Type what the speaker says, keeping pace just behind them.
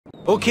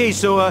Okay,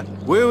 so,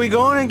 where are we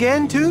going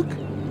again, Took?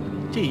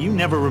 Gee, you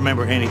never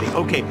remember anything.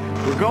 Okay,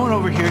 we're going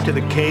over here to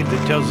the cave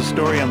that tells the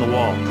story on the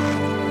wall.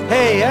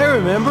 Hey, I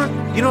remember.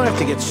 You don't have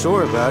to get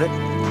sore about it.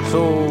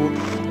 So,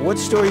 what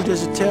story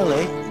does it tell,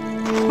 eh?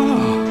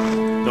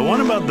 The one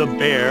about the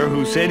bear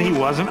who said he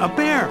wasn't a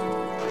bear.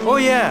 Oh,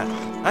 yeah.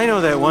 I know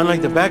that one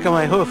like the back of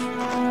my hoof.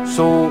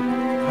 So,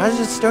 how does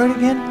it start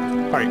again?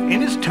 All right,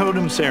 in his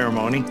totem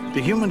ceremony,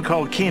 the human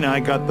called Kenai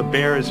got the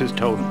bear as his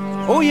totem.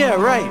 Oh, yeah,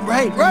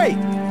 right.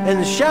 And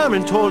the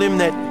shaman told him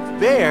that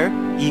bear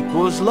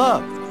equals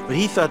love. But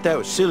he thought that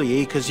was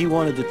silly, eh? Because he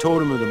wanted the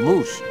totem of the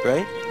moose,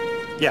 right?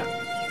 Yeah.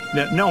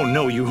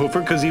 No, you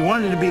hoofer, because he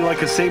wanted to be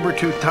like a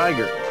saber-toothed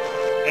tiger.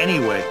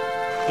 Anyway,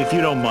 if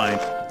you don't mind,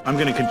 I'm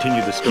going to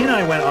continue the story.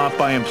 Kenai went off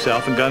by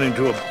himself and got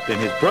into then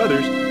his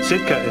brothers,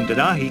 Sitka and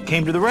Danahi,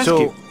 came to the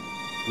rescue. So,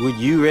 would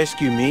you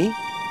rescue me?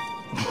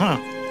 Huh.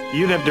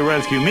 You'd have to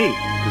rescue me,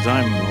 because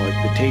I'm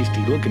like the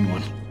tasty-looking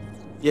one.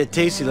 Yeah,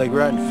 tasty like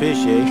rotten fish,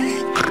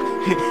 eh?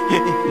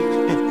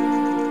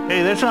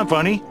 Hey, that's not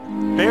funny.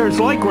 Bears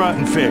like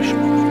rotten fish.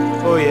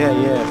 Oh,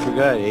 yeah, I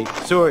forgot, eh?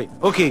 Sorry.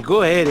 Okay,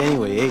 go ahead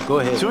anyway, eh? Go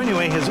ahead. So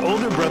anyway, his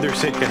older brother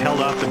Sitka held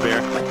off the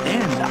bear, but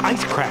then the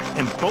ice cracked,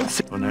 and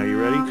both... Well, now you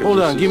ready? Hold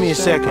on, give me a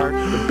second.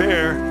 The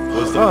bear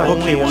was the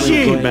only one who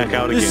came back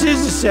out again. This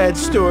is a sad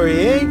story,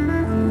 eh?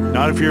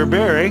 Not if you're a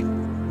bear, eh?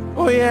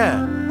 Oh,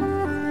 yeah.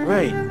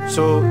 Right.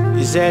 So,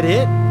 is that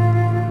it?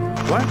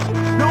 What?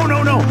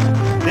 No.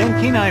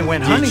 Then Kenai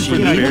went hunting for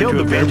the bear to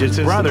avenge his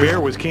brother. The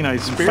bear was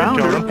Kenai's spirit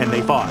totem, and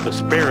they fought. The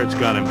spirits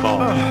got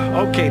involved.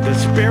 Okay, the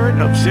spirit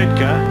of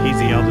Sitka, he's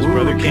the eldest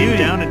brother, came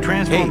down and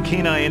transformed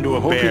Kenai into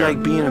a bear. Hope you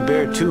like being a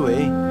bear too,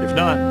 eh? If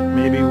not,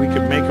 maybe we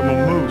could make him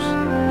a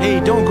moose. Hey,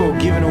 don't go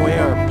giving away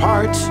our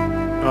parts.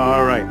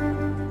 All right.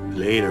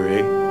 Later,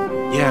 eh?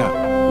 Yeah,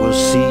 we'll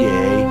see,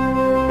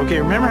 eh? Okay,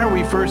 remember how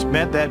we first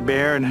met that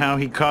bear and how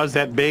he caused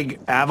that big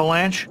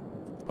avalanche?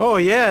 Oh,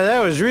 yeah, that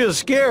was real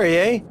scary,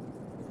 eh?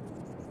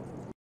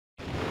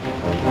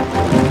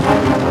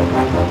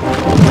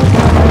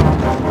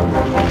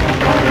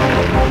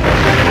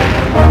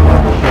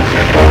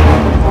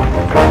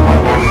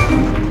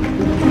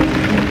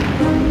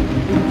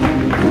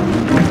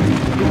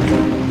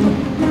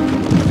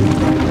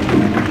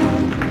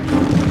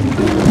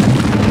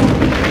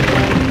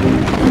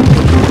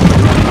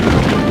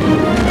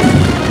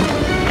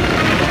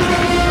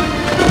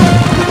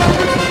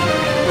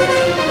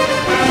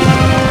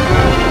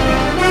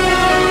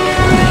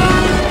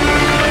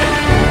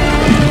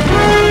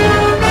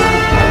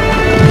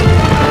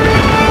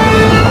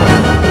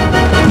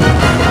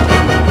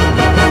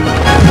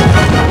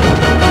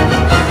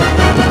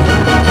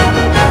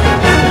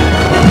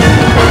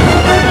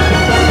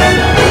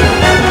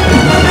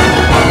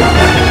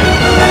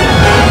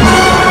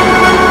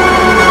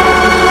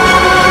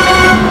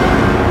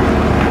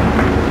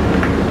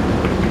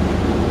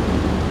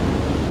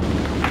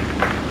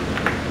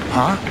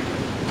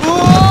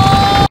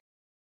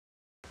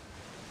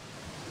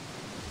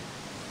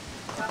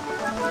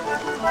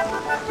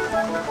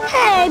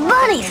 Hey,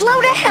 buddy,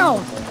 slow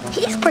down.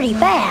 He's pretty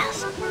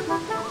fast.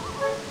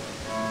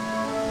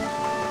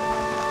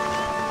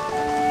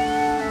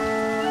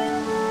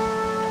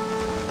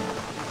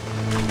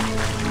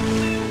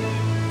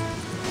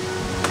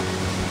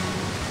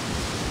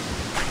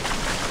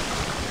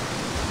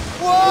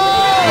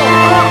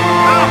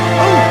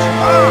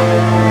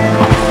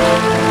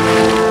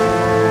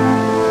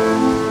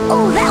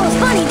 Oh, that was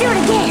funny. Do it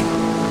again.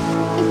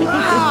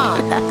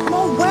 I'm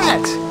all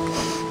wet.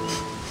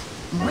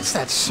 What's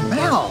that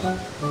smell?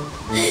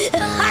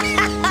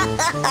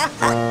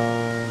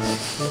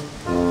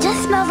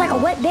 Just smells like a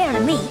wet bear to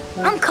me.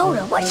 I'm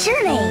Koda. What's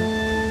your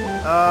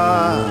name?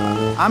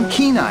 I'm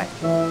Kenai.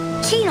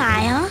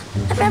 Kenai, huh?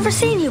 I've never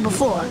seen you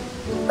before.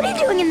 What are you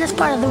doing in this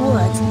part of the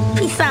woods,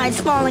 besides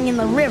falling in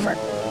the river?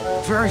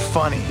 Very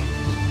funny.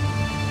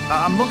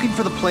 I'm looking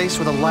for the place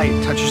where the light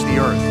touches the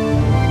earth.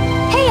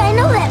 Hey, I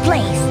know that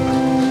place.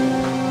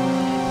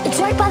 It's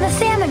right by the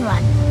salmon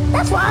run.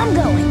 That's where I'm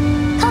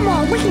going. Come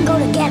on, we can go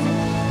together.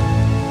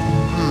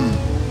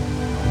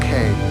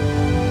 Okay.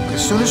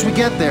 As soon as we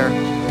get there,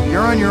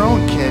 you're on your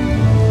own, kid.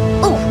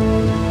 Ooh,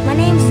 my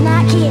name's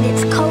not Kid,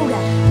 it's Koda.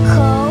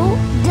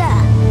 Koda.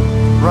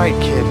 Right,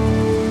 kid.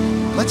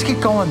 Let's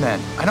get going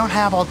then. I don't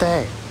have all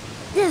day.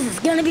 This is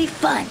gonna be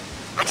fun.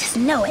 I just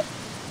know it.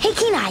 Hey,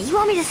 Kenai, you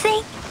want me to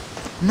sing?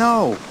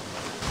 No.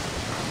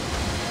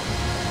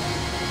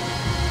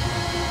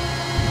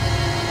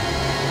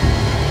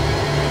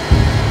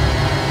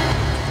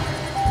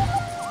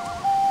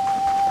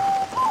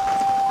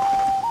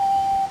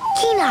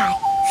 Kenai,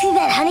 see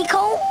that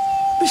honeycomb?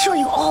 Be sure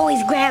you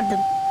always grab them.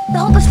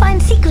 They'll help us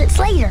find secrets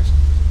later.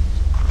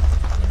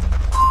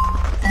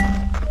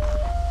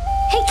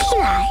 Hey,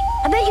 Kenai,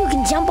 I bet you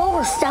can jump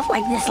over stuff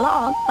like this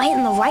log by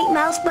hitting the right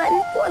mouse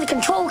button or the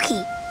control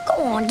key.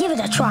 Go on, give it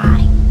a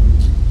try.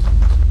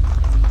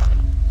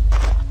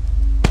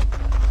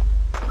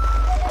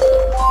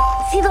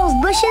 See those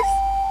bushes?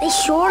 They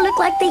sure look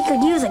like they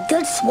could use a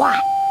good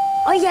swat.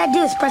 All you gotta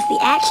do is press the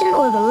action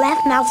or the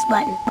left mouse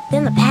button.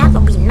 Then the path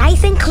will be nice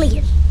nice and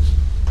clear.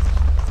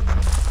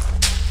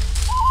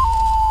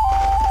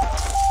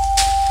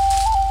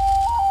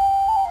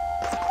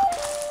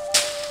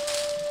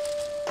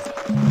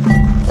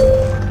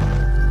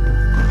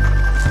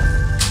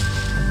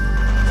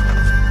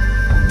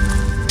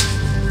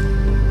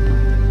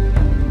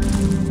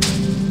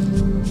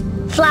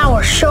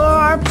 Flowers sure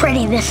are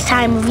pretty this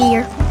time of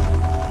year.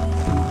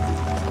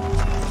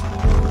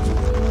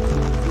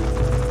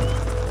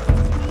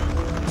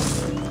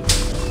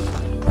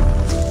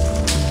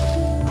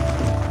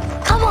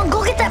 Come on,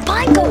 go get that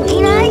pine cone,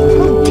 Kenai.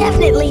 We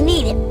definitely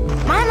need it.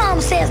 My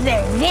mom says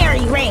they're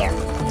very rare.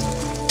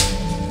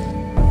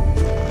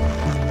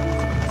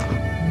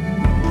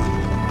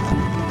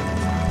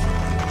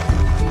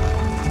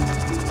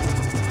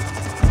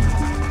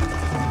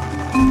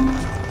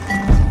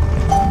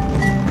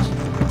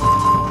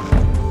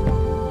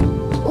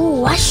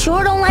 I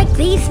sure don't like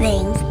these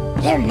things.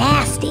 They're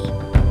nasty.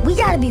 We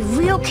gotta be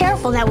real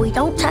careful that we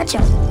don't touch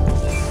them.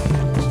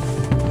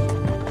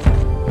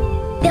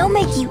 They'll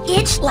make you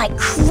itch like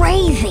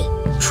crazy.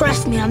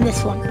 Trust me on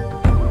this one.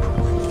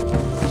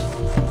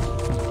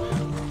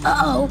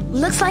 Uh-oh,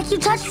 looks like you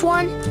touched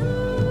one.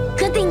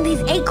 Good thing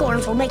these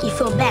acorns will make you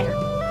feel better.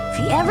 If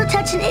you ever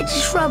touch an itchy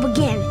shrub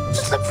again,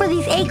 just look for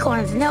these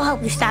acorns and they'll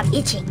help you stop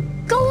itching.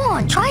 Go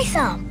on, try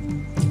some.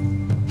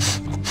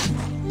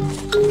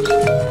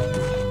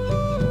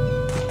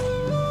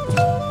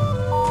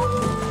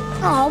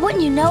 Aw,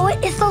 wouldn't you know it?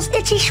 It's those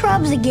itchy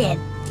shrubs again.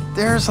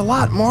 There's a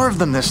lot more of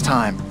them this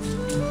time.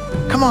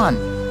 Come on,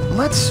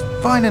 let's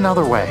find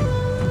another way.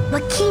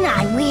 But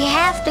Kenai, we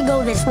have to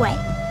go this way.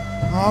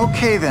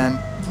 Okay then,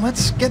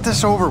 let's get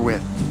this over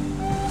with.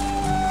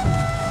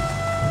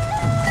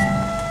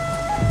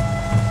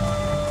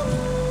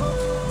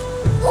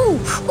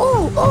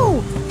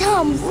 Ooh,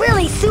 now I'm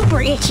really super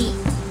itchy.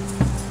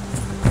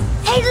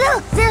 Hey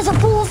look, there's a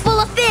pool full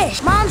of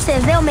fish. Mom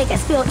says they'll make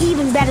us feel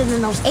even better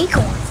than those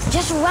acorns.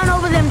 Just run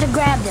over them to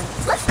grab them.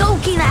 Let's go,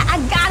 Kenai, I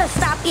gotta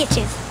stop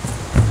itches.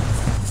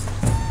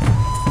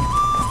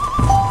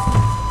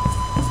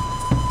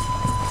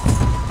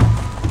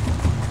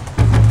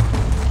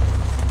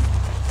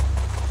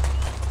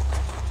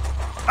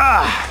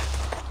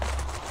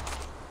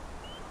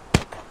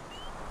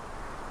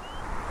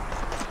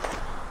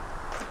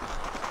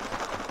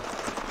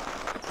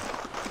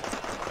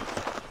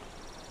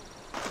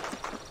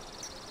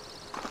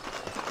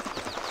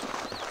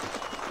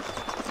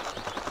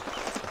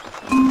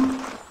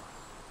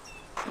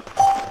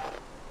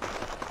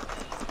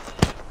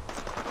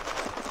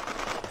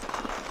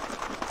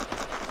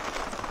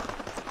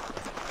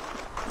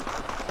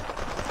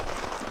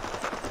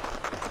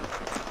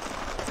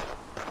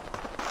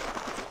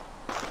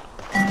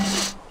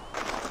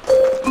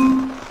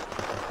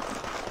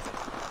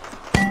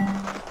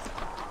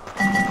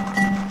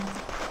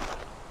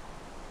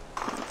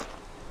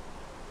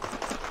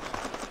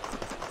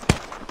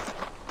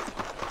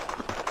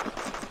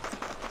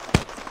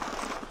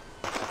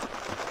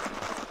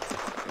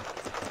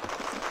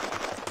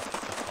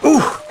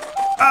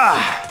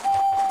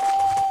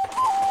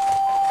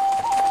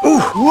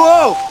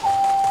 Whoa!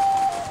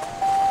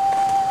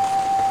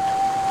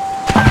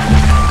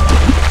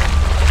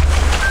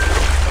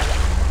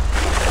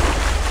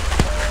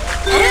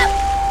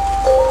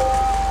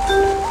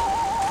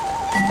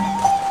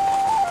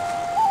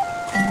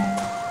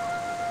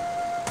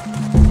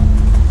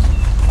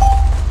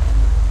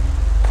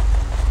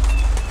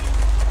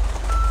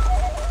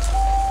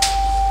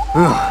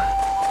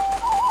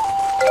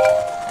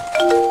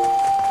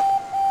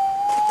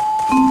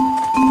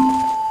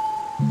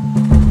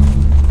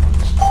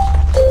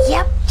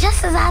 Yep,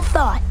 just as I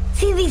thought.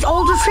 See these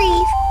older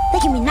trees? They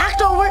can be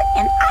knocked over,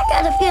 and I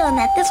got a feeling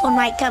that this one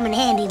might come in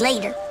handy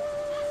later.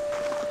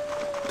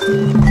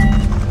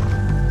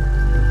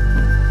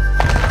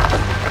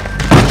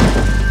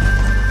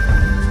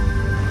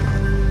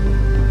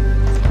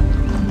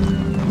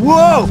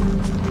 Whoa!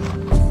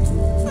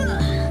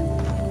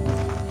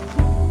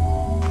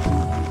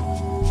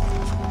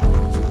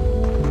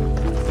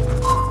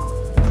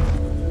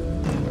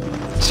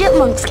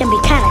 Chipmunks can be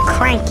kind of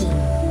cranky.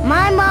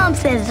 My mom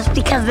says it's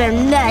because they're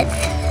nuts.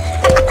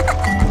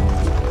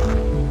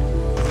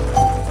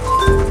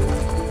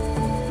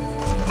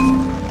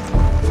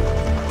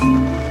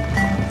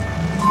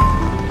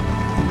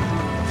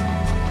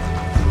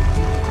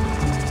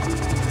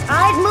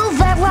 I'd move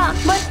that rock,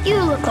 but you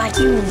look like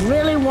you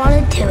really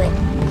want to do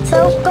it.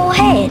 So go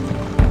ahead.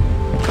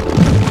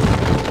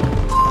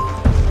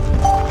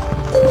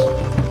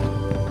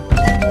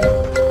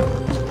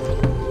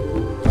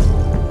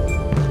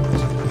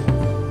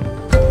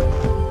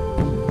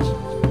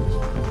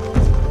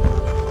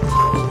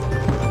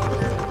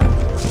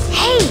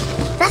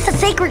 That's a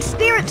sacred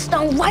spirit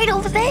stone right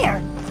over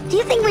there. Do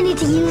you think we need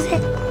to use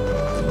it?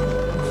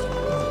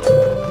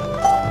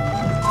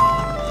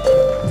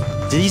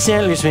 Do these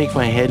antlers make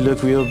my head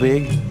look real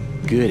big?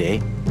 Good, eh?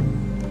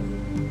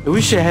 I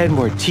wish I had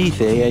more teeth,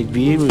 eh? I'd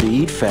be able to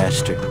eat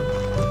faster.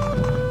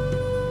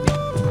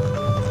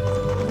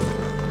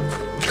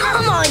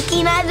 Come on,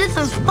 Kenai, this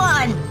is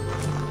fun.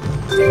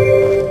 Come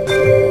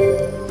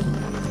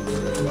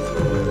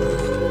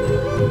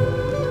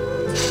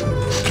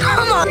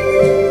on!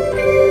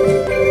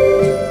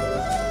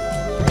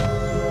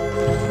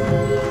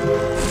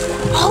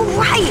 All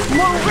right,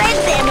 more red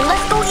salmon.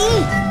 Let's go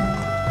eat.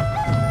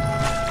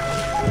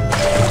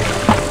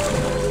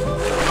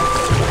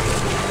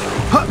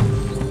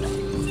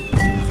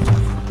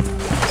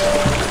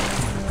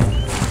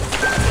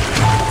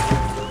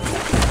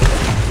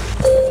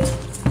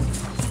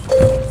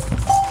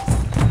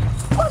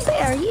 Well,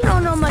 Bear, you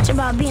don't know much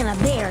about being a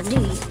bear, do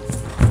you?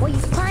 Well, you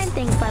climb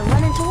things by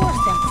running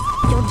towards them.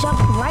 You'll jump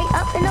right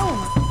up and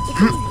over.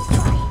 It's easy.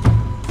 Try it.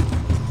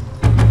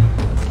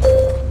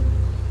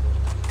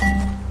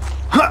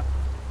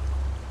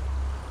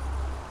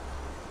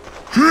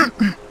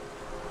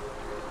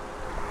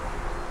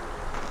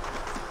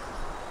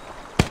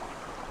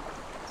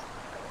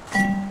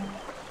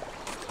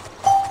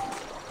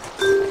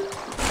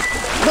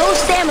 Those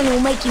salmon will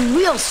make you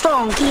real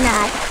strong,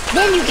 Kenai.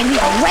 Then you can be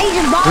a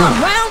raging ball of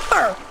brown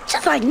fur,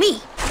 just like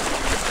me.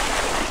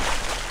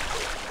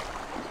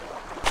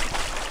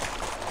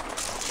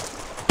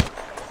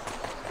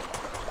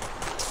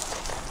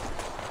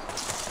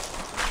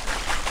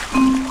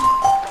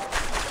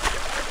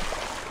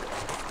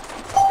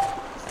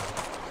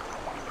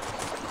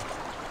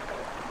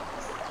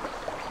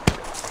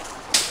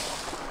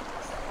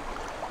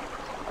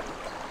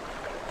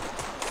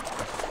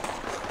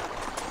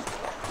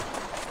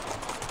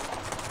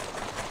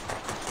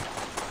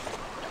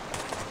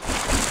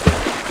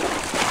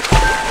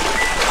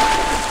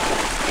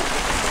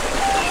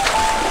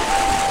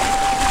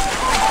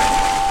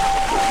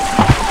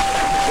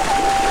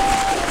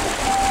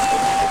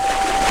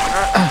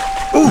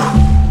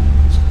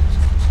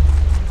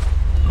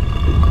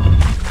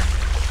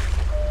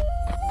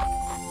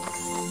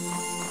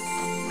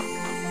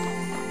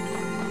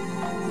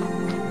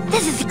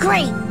 This is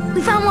great!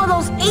 We found one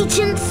of those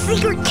ancient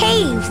secret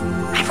caves!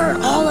 I've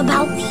heard all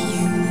about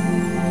these.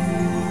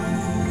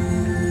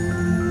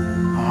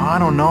 Oh, I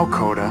don't know,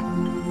 Koda.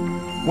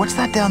 What's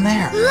that down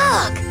there?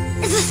 Look!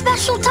 It's a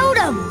special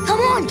totem!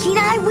 Come on,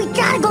 Kenai, we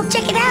gotta go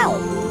check it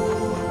out!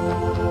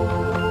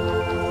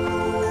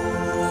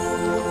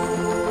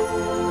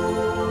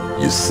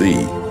 You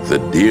see, the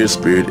deer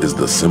spirit is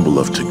the symbol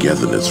of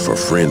togetherness for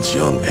friends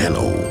young and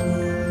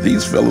old.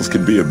 These fellas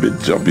can be a bit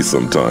jumpy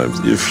sometimes,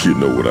 if you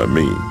know what I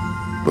mean.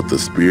 But the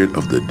spirit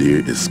of the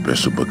deer is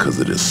special because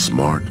it is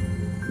smart,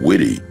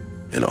 witty,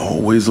 and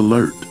always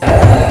alert.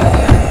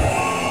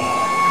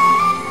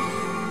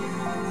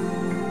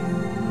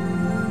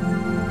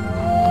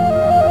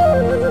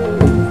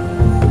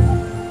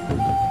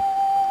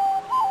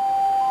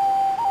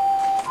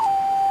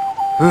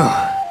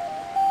 Ugh.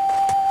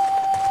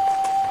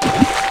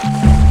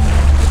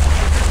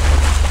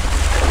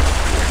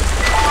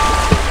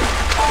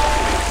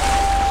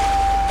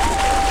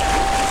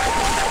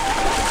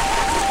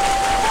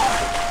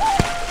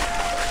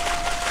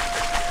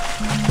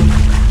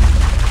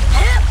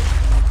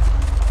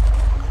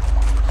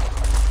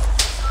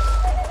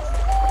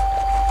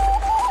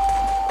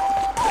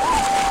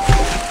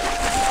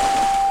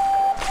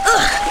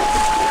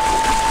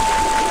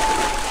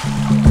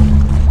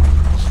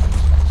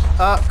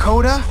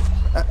 Koda?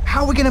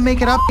 How are we gonna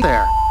make it up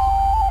there?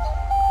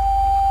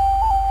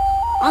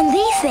 On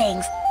these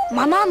things,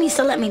 my mom used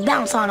to let me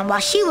bounce on them while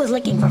she was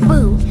looking for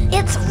food.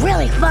 It's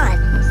really fun.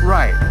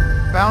 Right.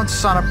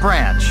 Bounce on a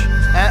branch.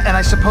 And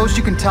I suppose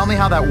you can tell me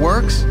how that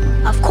works?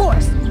 Of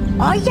course.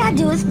 All you gotta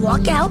do is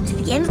walk out to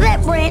the end of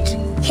that branch,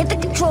 hit the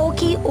control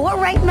key or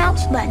right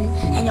mouse button,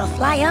 and you'll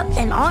fly up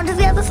and onto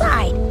the other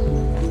side.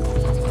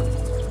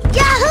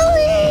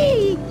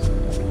 Yahoo!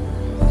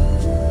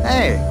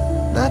 Hey,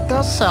 that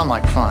does sound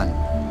like fun.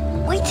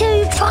 Wait till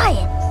you try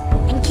it.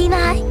 And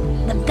Kenai,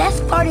 the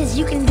best part is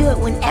you can do it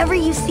whenever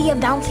you see a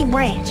bouncy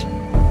branch.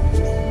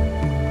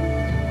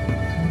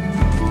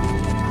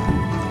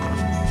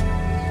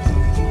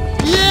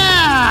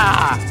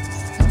 Yeah!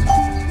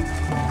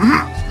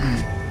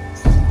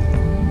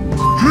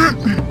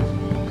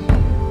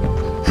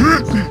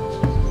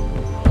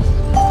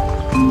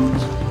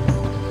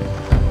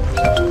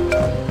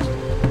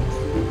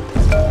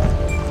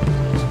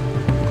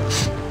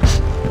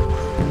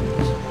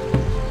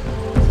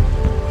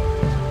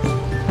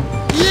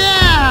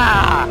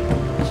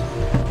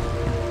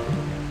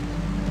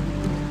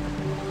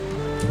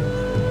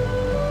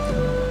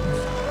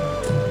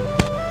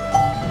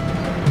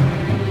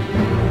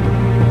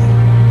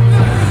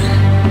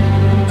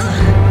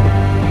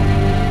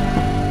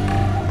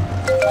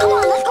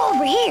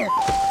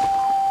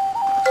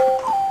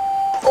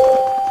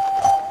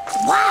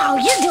 Wow,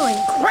 you're doing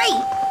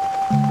great!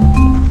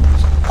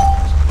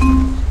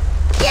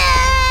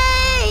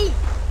 Yay!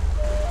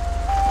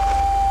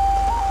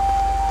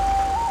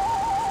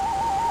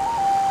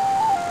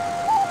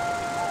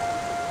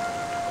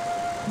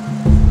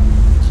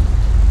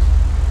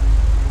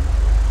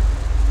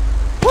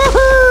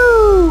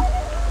 Woohoo!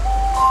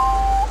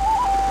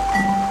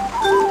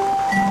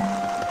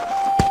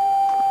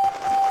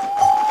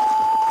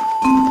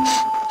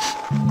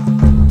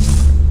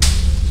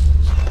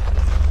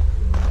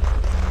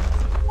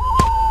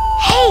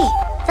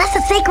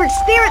 sacred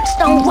spirit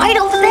stone right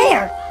over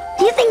there.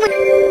 Do you think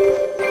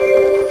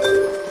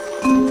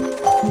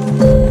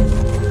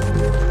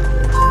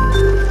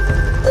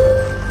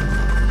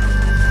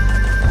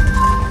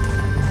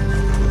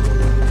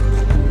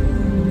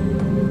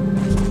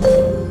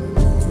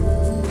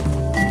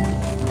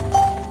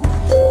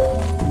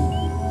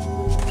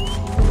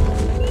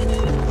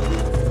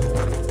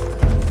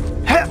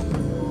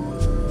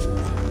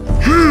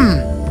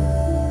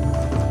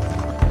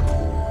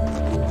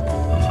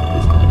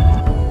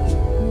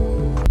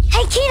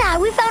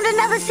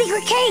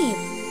secret cave?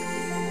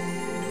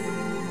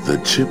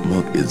 The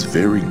chipmunk is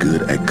very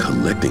good at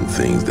collecting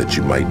things that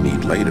you might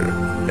need later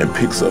and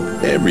picks up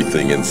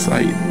everything in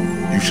sight.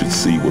 You should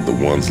see what the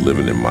ones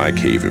living in my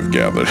cave have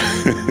gathered.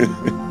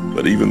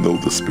 But even though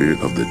the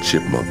spirit of the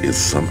chipmunk is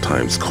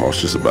sometimes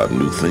cautious about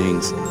new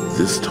things,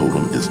 this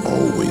totem is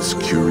always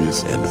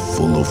curious and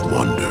full of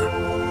wonder.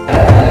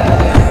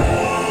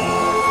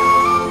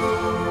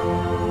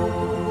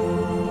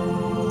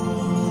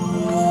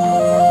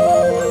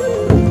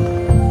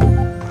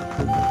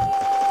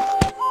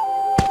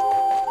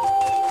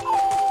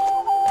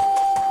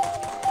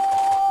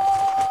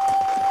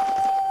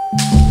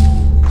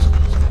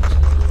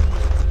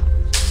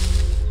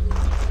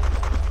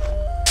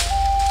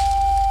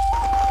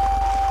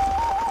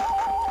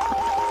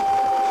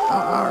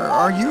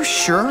 Are you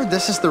sure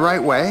this is the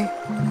right way?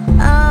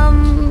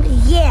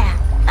 Yeah,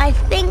 I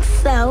think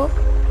so.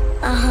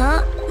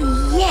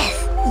 Yes,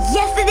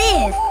 it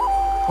is.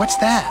 What's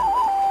that?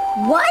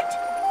 What?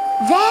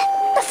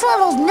 That's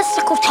one of those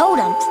mystical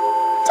totems.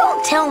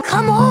 Don't tell me.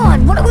 Come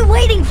on, what are we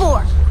waiting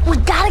for? We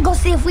gotta go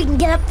see if we can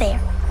get up there.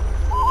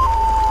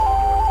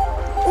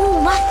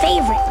 Ooh, my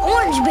favorite,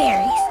 orange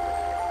berries.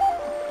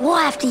 We'll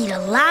have to eat a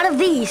lot of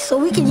these so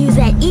we can use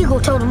that eagle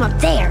totem up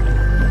there.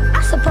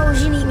 I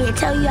suppose you need me to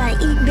tell you how to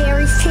eat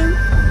berries too?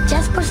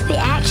 Just push the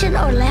action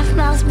or left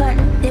mouse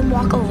button, then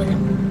walk over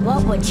them.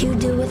 What would you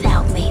do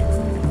without me?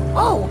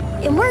 Oh,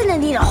 and we're gonna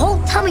need a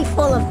whole tummy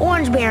full of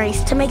orange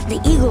berries to make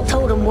the eagle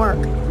totem work.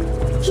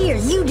 Here,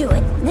 you do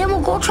it. Then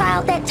we'll go try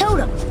out that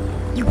totem.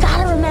 You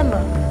gotta remember,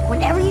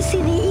 whenever you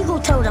see the eagle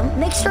totem,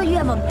 make sure you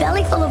have a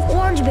belly full of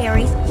orange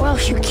berries or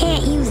else you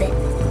can't use it.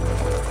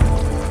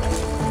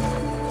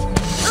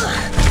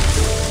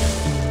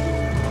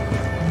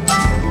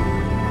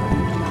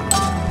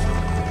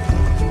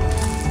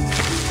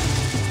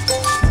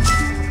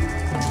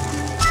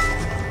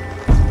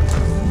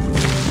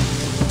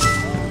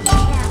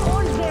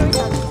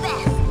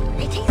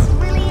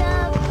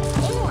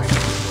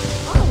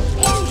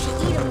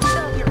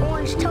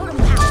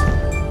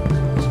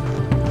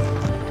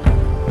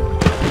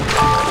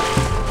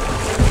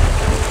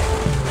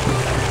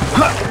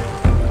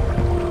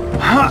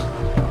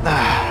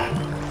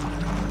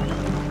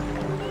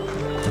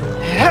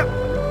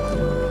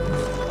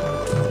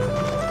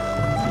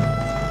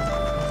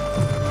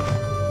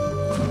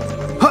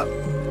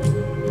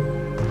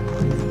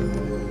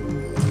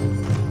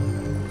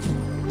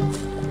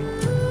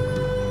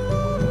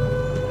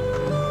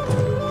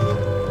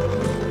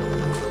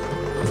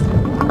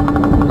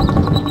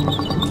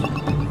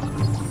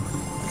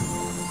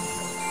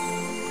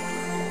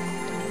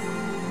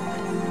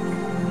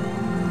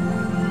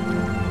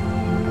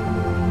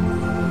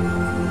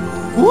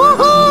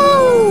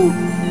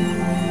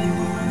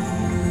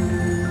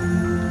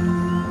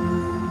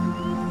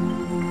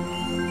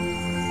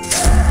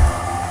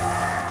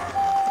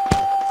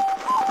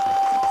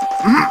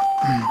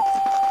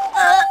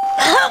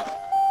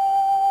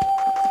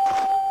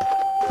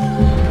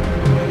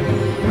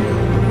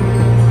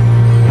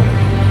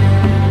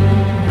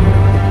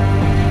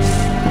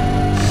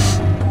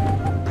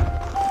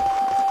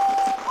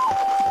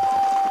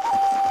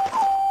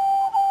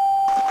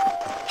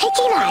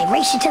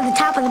 Race you to the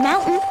top of the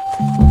mountain.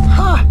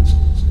 Huh.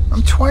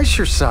 I'm twice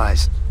your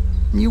size.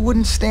 You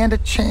wouldn't stand a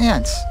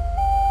chance.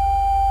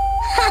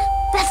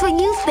 That's what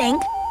you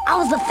think. I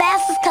was the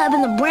fastest cub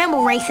in the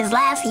bramble races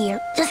last year.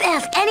 Just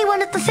ask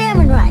anyone at the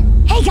salmon run.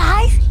 Hey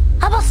guys,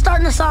 how about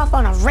starting us off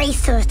on a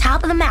race to the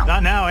top of the mountain?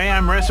 Not now,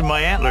 I'm resting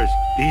my antlers.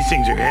 These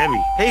things are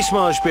heavy. Hey,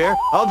 smallish bear,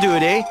 I'll do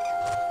it,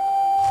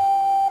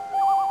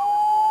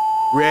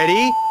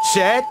 Ready,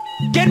 set,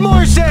 get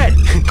more set!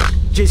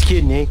 Just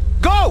kidding,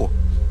 Go!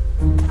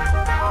 I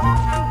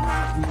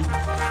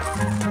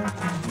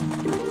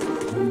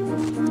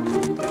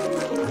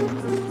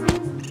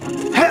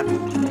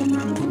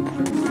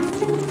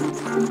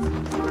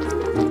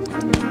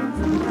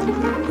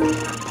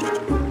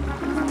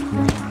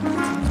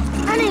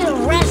need to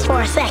rest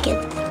for a second.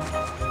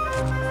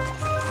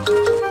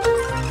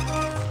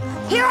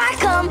 Here I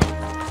come.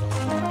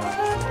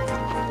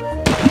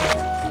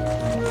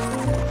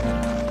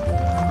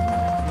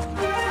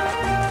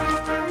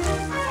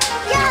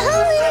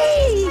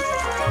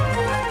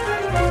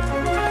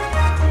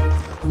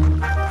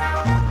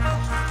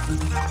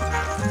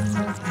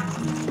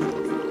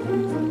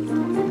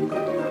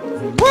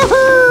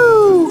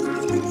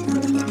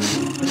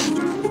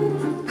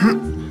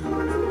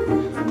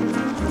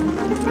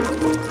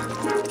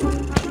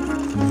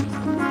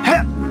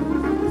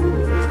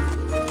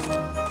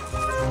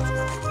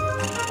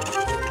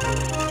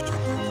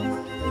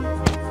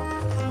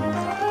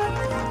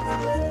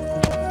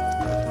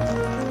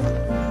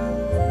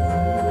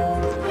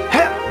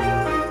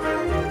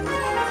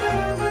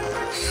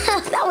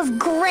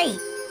 great.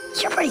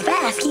 You're pretty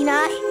fast,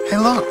 Kenai. Hey,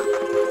 look.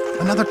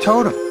 Another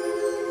totem.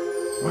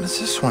 What does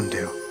this one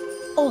do?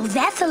 Oh,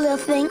 that's a little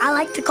thing I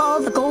like to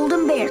call the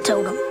golden bear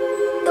totem.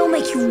 It'll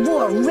make you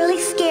roar really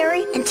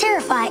scary and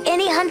terrify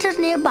any hunters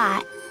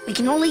nearby. We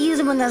can only use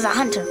it when there's a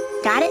hunter.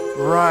 Got it?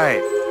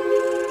 Right.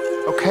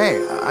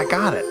 Okay, I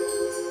got it.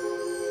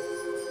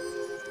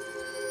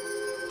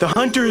 The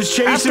hunter is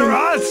chasing... After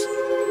us!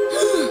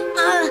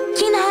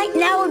 Kenai,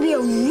 now would be a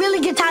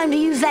really good time to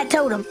use that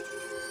totem.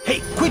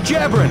 Hey, quit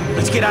jabbering.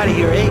 Let's get out of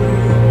here, eh?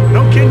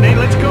 No kidding, eh?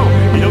 Let's go.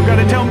 You don't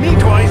gotta tell me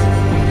twice.